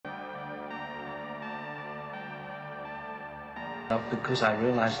Because I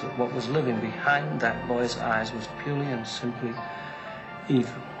realized that what was living behind that boy's eyes was purely and simply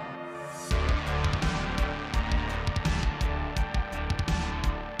evil.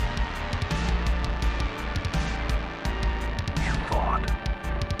 You thought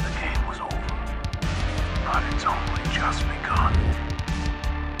the game was over, but it's only just begun.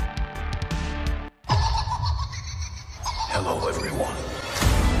 Hello, everyone.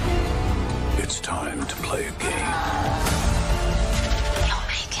 It's time to play a game. You'll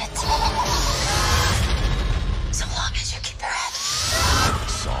make it. So long as you keep your head.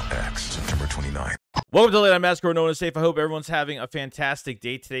 Saw X, September 29th. Welcome to Late Night Massacre. No one is safe. I hope everyone's having a fantastic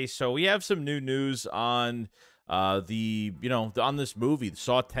day today. So we have some new news on on this movie, the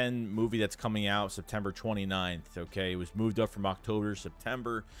Saw 10 movie that's coming out September 29th. Okay, it was moved up from October to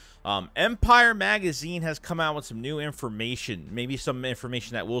September. Empire Magazine has come out with some new information, maybe some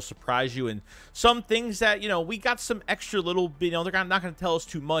information that will surprise you, and some things that, we got some extra little bit, they're not going to tell us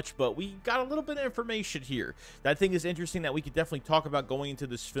too much, but we got a little bit of information here that I think is interesting that we could definitely talk about going into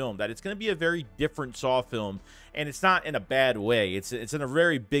this film, that it's going to be a very different Saw film, and it's not in a bad way. It's in a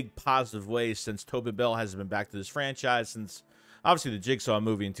very big positive way, since Tobin Bell hasn't been back to this franchise since, obviously, the Jigsaw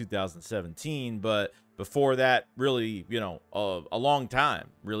movie in 2017, but before that, really, a long time,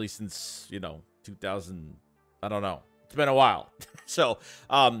 really, since, 2000, I don't know. It's been a while. So,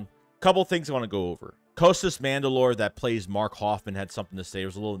 couple things I want to go over. Costas Mandylor, that plays Mark Hoffman, had something to say. There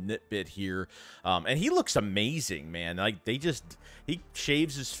was a little nitbit here. And he looks amazing, man. Like, he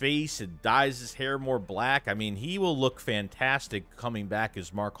shaves his face and dyes his hair more black. I mean, he will look fantastic coming back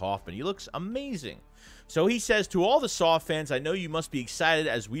as Mark Hoffman. He looks amazing. So he says, to all the Saw fans, I know you must be excited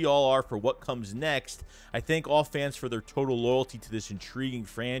as we all are for what comes next. I thank all fans for their total loyalty to this intriguing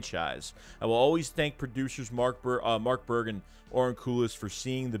franchise. I will always thank producers Mark Berg and Oren Koulis for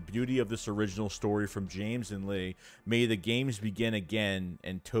seeing the beauty of this original story from James and Lee. May the games begin again,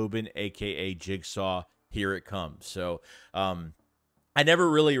 and Tobin, a.k.a. Jigsaw, here it comes. So I never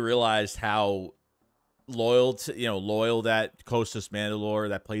really realized how loyal that Costas Mandylor,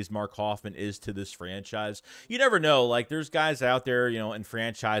 that plays Mark Hoffman, is to this franchise. You never know. Like, there's guys out there, in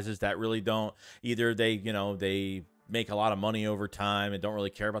franchises that really don't, either they make a lot of money over time and don't really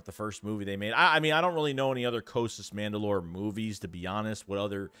care about the first movie they made. I mean, I don't really know any other Costas Mandylor movies, to be honest, what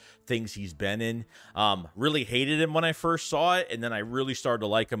other things he's been in. Really hated him when I first saw it, and then I really started to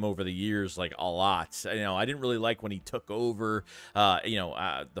like him over the years, like, a lot. I didn't really like when he took over,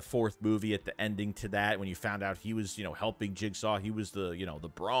 the fourth movie at the ending to that, when you found out he was, helping Jigsaw. He was the, the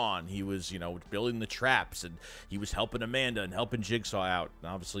brawn. He was, building the traps, and he was helping Amanda and helping Jigsaw out.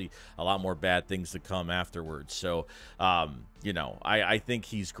 And obviously, a lot more bad things to come afterwards. So, I think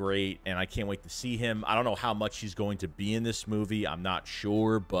he's great, and I can't wait to see him. I don't know how much he's going to be in this movie. I'm not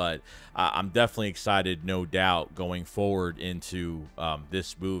sure, but I'm definitely excited, no doubt, going forward into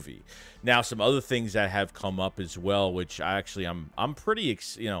this movie. Now, some other things that have come up as well, which I'm pretty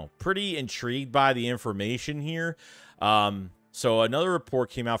pretty intrigued by the information here. So another report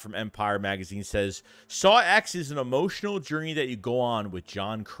came out from Empire Magazine, says, Saw X is an emotional journey that you go on with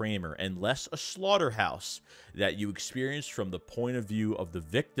John Kramer, and less a slaughterhouse that you experience from the point of view of the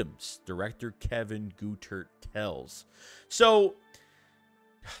victims, director Kevin Guttert tells. So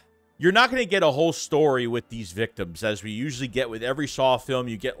you're not going to get a whole story with these victims, as we usually get with every Saw film.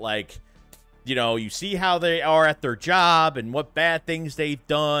 You get, like, you see how they are at their job and what bad things they've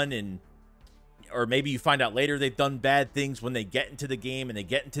done, or maybe you find out later they've done bad things when they get into the game and they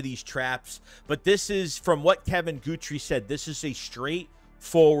get into these traps. But this is, from what Kevin Guttert said, this is a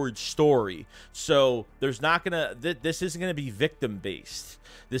straightforward story. So there's not gonna, this isn't gonna be victim based.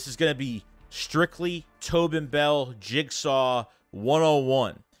 This is gonna be strictly Tobin Bell, Jigsaw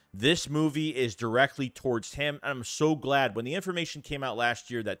 101. This movie is directly towards him. I'm so glad when the information came out last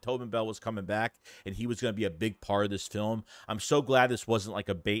year that Tobin Bell was coming back and he was going to be a big part of this film. I'm so glad this wasn't like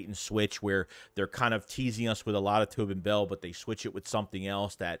a bait and switch where they're kind of teasing us with a lot of Tobin Bell, but they switch it with something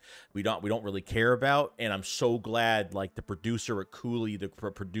else that we don't really care about. And I'm so glad, like, the producer at Cooley, the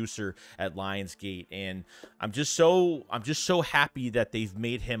producer at Lionsgate, and I'm just so happy that they've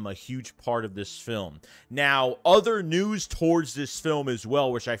made him a huge part of this film. Now, other news towards this film as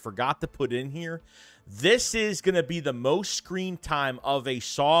well, which I forgot to put in here. This is going to be the most screen time of a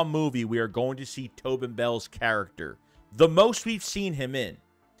Saw movie we are going to see Tobin Bell's character. The most we've seen him in.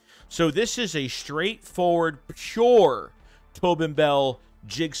 So this is a straightforward, pure Tobin Bell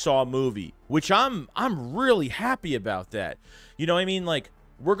Jigsaw movie, which I'm really happy about that. You know what I mean? Like,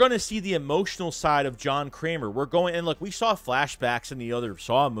 we're going to see the emotional side of John Kramer. We're going, and look, we saw flashbacks in the other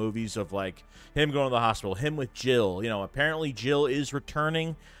Saw movies of, like, him going to the hospital, him with Jill. You know, apparently Jill is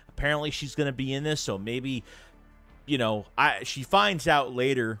returning. Apparently she's going to be in this, so maybe, you know, she finds out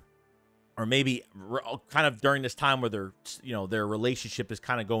later, or maybe kind of during this time where their relationship is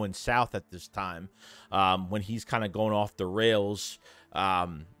kind of going south at this time, when he's kind of going off the rails,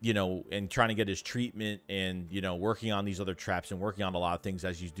 you know, and trying to get his treatment, and, you know, working on these other traps and working on a lot of things,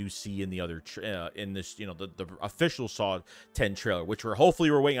 as you do see in the other in this, you know, the official Saw 10 trailer, which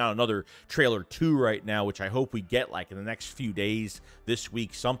we're waiting on another trailer 2 right now, which I hope we get like in the next few days, this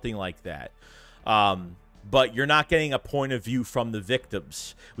week, something like that. But you're not getting a point of view from the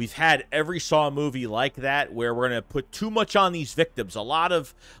victims. We've had every Saw movie like that, where we're going to put too much on these victims, a lot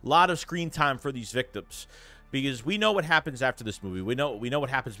of screen time for these victims, because we know what happens after this movie. We know what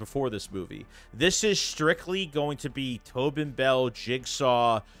happens before this movie. This is strictly going to be Tobin Bell,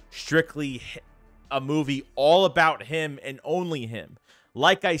 Jigsaw, strictly a movie all about him and only him.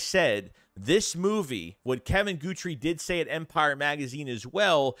 Like I said, this movie, what Kevin Guthrie did say at Empire Magazine as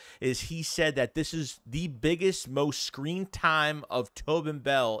well, is he said that this is the biggest, most screen time of Tobin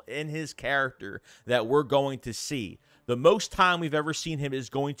Bell in his character that we're going to see. The most time we've ever seen him is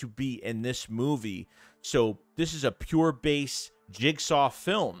going to be in this movie. So this is a pure base Jigsaw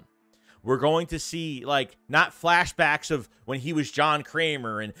film. We're going to see, like, not flashbacks of when he was John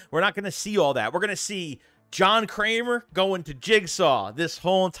Kramer, and we're not going to see all that. We're going to see John Kramer going to Jigsaw this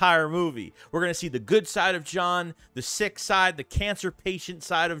whole entire movie. We're going to see the good side of John, the sick side, the cancer patient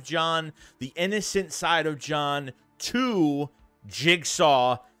side of John, the innocent side of John, to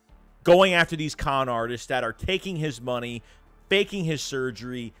Jigsaw going after these con artists that are taking his money, faking his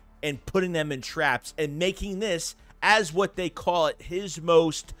surgery, and putting them in traps, and making this, as what they call it, his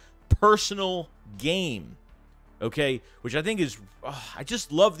most personal game. Okay, which I think is, I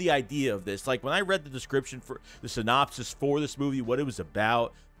just love the idea of this. Like, when I read the description for the synopsis for this movie, what it was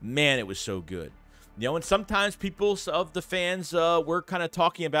about, man, it was so good. You know, and sometimes people of the fans were kind of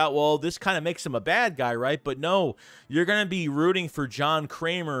talking about, well, this kind of makes him a bad guy, right? But no, you're going to be rooting for John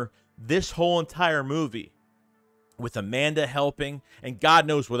Kramer this whole entire movie, with Amanda helping, and God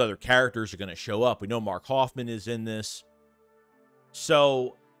knows what other characters are going to show up. We know Mark Hoffman is in this.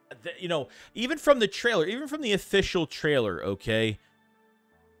 So, you know, even from the trailer, even from the official trailer, okay?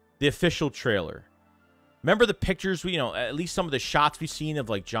 The official trailer. Remember the pictures, you know, at least some of the shots we've seen of,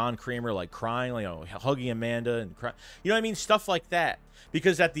 like, John Kramer, like, crying, like, you know, hugging Amanda and crying. You know what I mean? Stuff like that.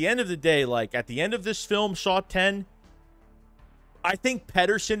 Because at the end of the day, like, at the end of this film, Saw 10, I think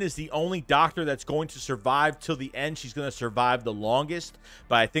Pedersen is the only doctor that's going to survive till the end. She's going to survive the longest,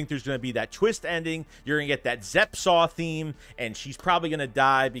 but I think there's going to be that twist ending. You're going to get that Zepp Saw theme, and she's probably going to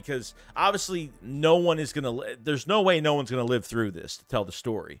die, because obviously no one is going to, there's no way no one's going to live through this to tell the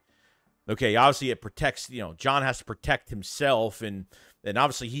story. Okay, obviously it protects, you know, John has to protect himself, and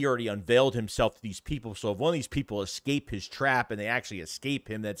obviously he already unveiled himself to these people. So if one of these people escape his trap and they actually escape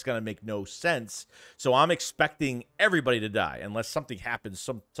him, that's going to make no sense. So I'm expecting everybody to die unless something happens,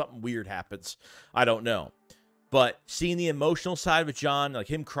 something weird happens. I don't know. But seeing the emotional side of John, like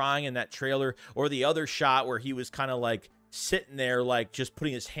him crying in that trailer, or the other shot where he was kind of like sitting there, like just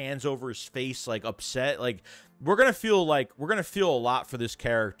putting his hands over his face, like upset, like we're going to feel a lot for this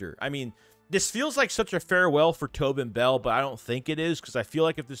character. I mean, this feels like such a farewell for Tobin Bell, but I don't think it is, because I feel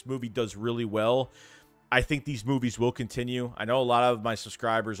like if this movie does really well, I think these movies will continue. I know a lot of my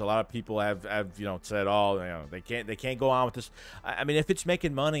subscribers, a lot of people have you know, said, oh, you know, they can't go on with this. I mean, if it's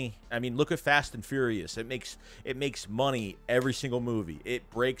making money, I mean, look at Fast and Furious. It makes money every single movie. It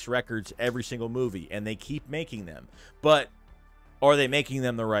breaks records every single movie, and they keep making them. But are they making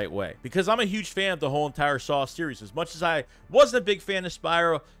them the right way? Because I'm a huge fan of the whole entire Saw series. As much as I wasn't a big fan of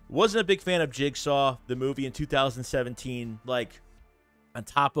Spyro, wasn't a big fan of Jigsaw, the movie in 2017, like, on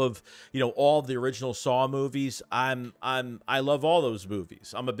top of, you know, all the original Saw movies, I love all those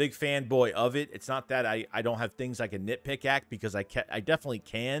movies. I'm a big fanboy of it. It's not that I don't have things I can nitpick at, because I definitely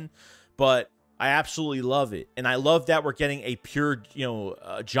can, but I absolutely love it. And I love that we're getting a pure, you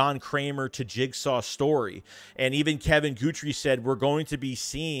know, John Kramer to Jigsaw story. And even Kevin Guthrie said we're going to be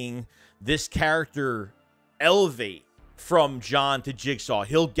seeing this character elevate from John to Jigsaw.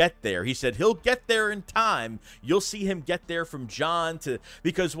 He'll get there. He said he'll get there in time. You'll see him get there from John to,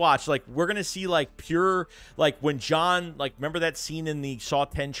 because watch, like, we're going to see like pure, like when John, like, remember that scene in the Saw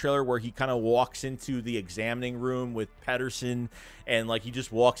 10 trailer where he kind of walks into the examining room with Pedersen, and like he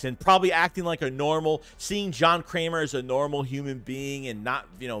just walks in probably acting like a normal, seeing John Kramer as a normal human being and not,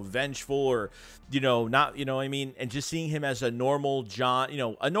 you know, vengeful, or, you know, not, you know what I mean, and just seeing him as a normal John, you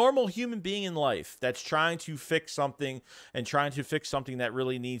know, a normal human being in life that's trying to fix something, and trying to fix something that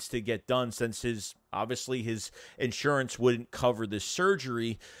really needs to get done, since obviously his insurance wouldn't cover this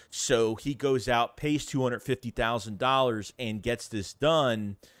surgery. So he goes out, pays $250,000 and gets this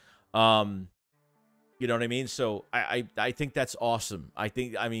done. You know what I mean? So I think that's awesome.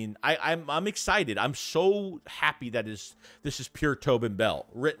 I'm excited. I'm so happy that this is pure Tobin Bell,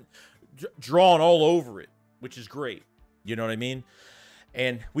 written, drawn all over it, which is great. You know what I mean?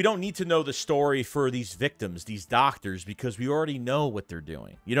 And we don't need to know the story for these victims, these doctors, because we already know what they're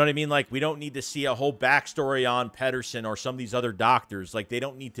doing. You know what I mean? Like, we don't need to see a whole backstory on Pedersen or some of these other doctors. Like, they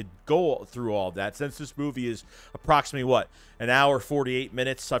don't need to go through all of that. Since this movie is approximately, what, an hour, 48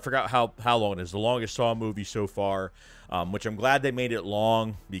 minutes? I forgot how long it is. The longest Saw movie so far, which I'm glad they made it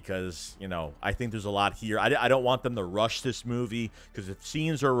long because, you know, I think there's a lot here. I don't want them to rush this movie because if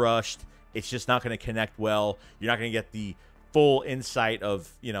scenes are rushed, it's just not going to connect well. You're not going to get the full insight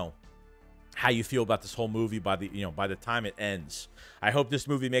of, you know, how you feel about this whole movie by the time it ends. I hope this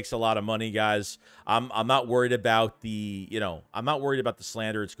movie makes a lot of money, guys. I'm not worried about the, I'm not worried about the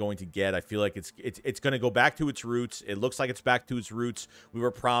slander it's going to get. I feel like it's going to go back to its roots. It looks like it's back to its roots. We were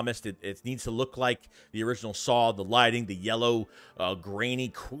promised it needs to look like the original Saw, the lighting, the yellow,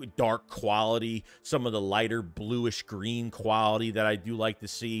 grainy, dark quality, some of the lighter bluish green quality that I do like to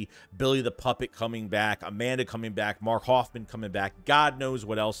see. Billy the Puppet coming back, Amanda coming back, Mark Hoffman coming back. God knows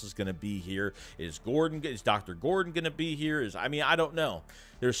what else is going to be here. Is Dr. Gordon going to be here? I don't know.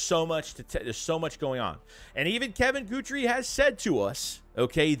 There's so much there's so much going on. And even Kevin Guthrie has said to us,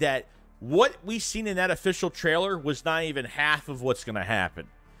 okay, that what we've seen in that official trailer was not even half of what's going to happen.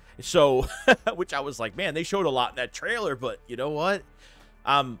 So, which I was like, man, they showed a lot in that trailer, but you know what?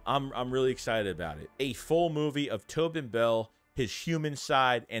 I'm really excited about it. A full movie of Tobin Bell, his human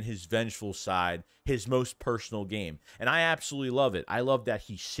side and his vengeful side, his most personal game. And I absolutely love it. I love that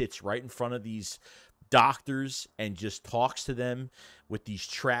he sits right in front of these doctors and just talks to them with these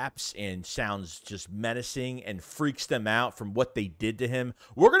traps and sounds just menacing and freaks them out from what they did to him.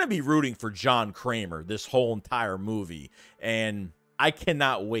 We're going to be rooting for John Kramer this whole entire movie, and I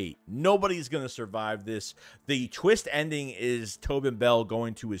cannot wait. Nobody's going to survive this. The twist ending is Tobin Bell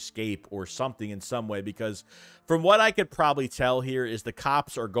going to escape or something in some way, because from what I could probably tell here is the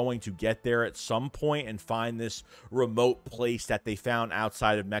cops are going to get there at some point and find this remote place that they found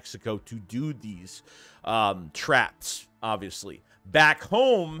outside of Mexico to do these traps, obviously. Back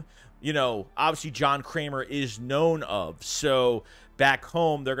home, obviously John Kramer is known of. So back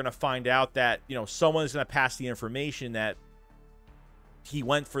home, they're going to find out that, someone's going to pass the information that he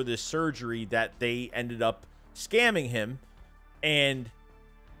went for this surgery, that they ended up scamming him. And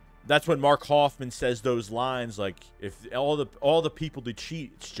that's when Mark Hoffman says those lines, like, if all the people to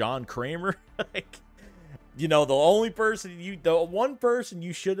cheat, it's John Kramer. Like, the one person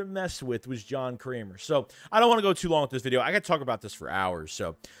you should have messed with was John Kramer. So I don't want to go too long with this video. I got to talk about this for hours.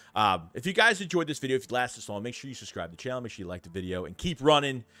 So if you guys enjoyed this video, if you lasted this long, make sure you subscribe to the channel, make sure you like the video, and keep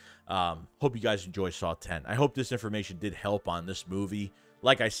running. Hope you guys enjoy Saw 10. I hope this information did help on this movie.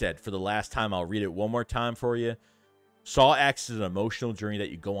 Like I said, for the last time, I'll read it one more time for you. Saw X is an emotional journey that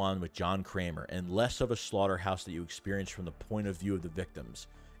you go on with John Kramer, and less of a slaughterhouse that you experience from the point of view of the victims.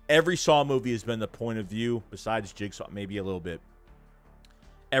 Every Saw movie has been the point of view, besides Jigsaw, maybe a little bit.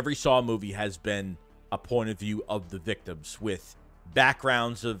 Every Saw movie has been a point of view of the victims, with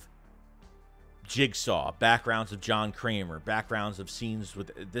backgrounds of Jigsaw, backgrounds of John Kramer, backgrounds of scenes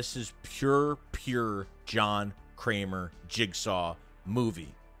with... This is pure John Kramer Jigsaw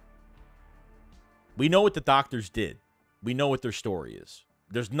movie. We know what the doctors did. We know what their story is.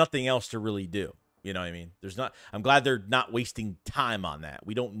 There's nothing else to really do. You know what I mean? I'm glad they're not wasting time on that.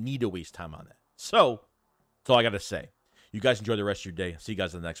 We don't need to waste time on that. So, that's all I got to say. You guys enjoy the rest of your day. See you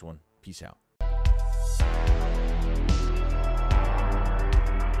guys in the next one. Peace out.